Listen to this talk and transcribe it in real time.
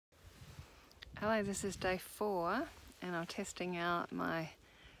Hello, this is day 4 and I'm testing out my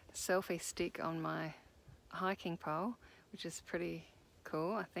selfie stick on my hiking pole, which is pretty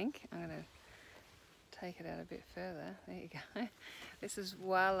cool, I think. I'm going to take it out a bit further. There you go. This is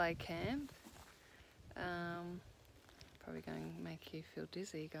Wale Camp. Probably going to make you feel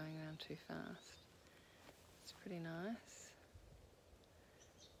dizzy going around too fast. It's pretty nice.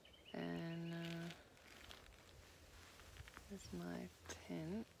 And there's my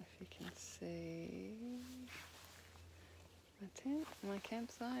tent, if you can see my tent, my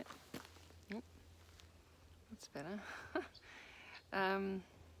campsite. Oop, that's better.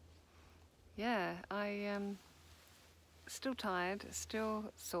 Yeah, I still tired, still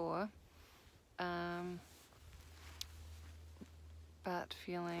sore, but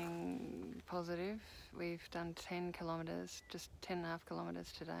feeling positive. We've done 10 kilometres, just 10.5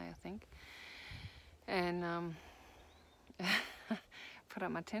 kilometres today, I think. And put up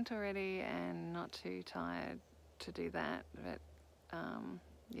my tent already and not too tired to do that, but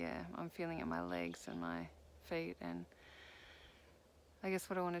yeah, I'm feeling it in my legs and my feet. And I guess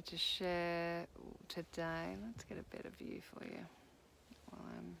what I wanted to share today, let's get a better view for you while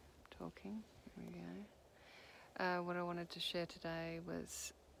I'm talking. Here we go. What I wanted to share today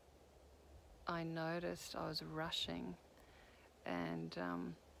was I noticed I was rushing, and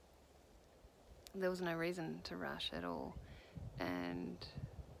there was no reason to rush at all. And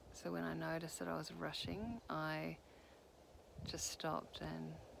so when I noticed that I was rushing, I just stopped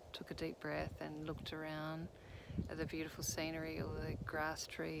and took a deep breath and looked around at the beautiful scenery, all the grass,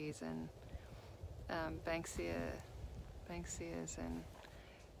 trees, and Banksias, and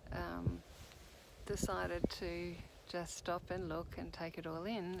decided to just stop and look and take it all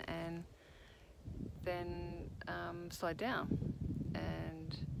in, and then slow down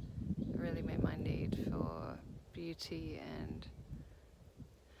and really met my need for beauty and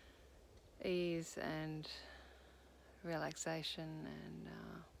ease and relaxation and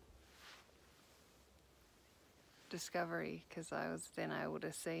discovery, because I was then able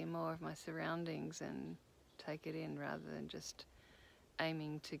to see more of my surroundings and take it in rather than just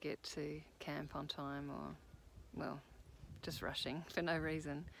aiming to get to camp on time, or, well, just rushing for no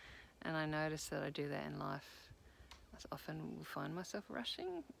reason. And I noticed that I do that in life. I often will find myself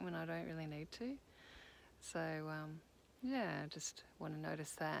rushing when I don't really need to. So yeah, I just want to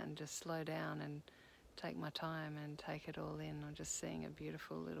notice that and just slow down and take my time and take it all in. I'm just seeing a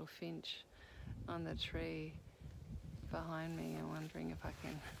beautiful little finch on the tree behind me and wondering if I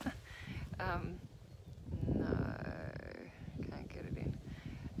can no, can't get it in.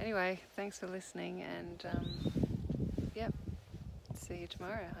 Anyway, thanks for listening, and yep, see you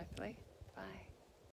tomorrow hopefully.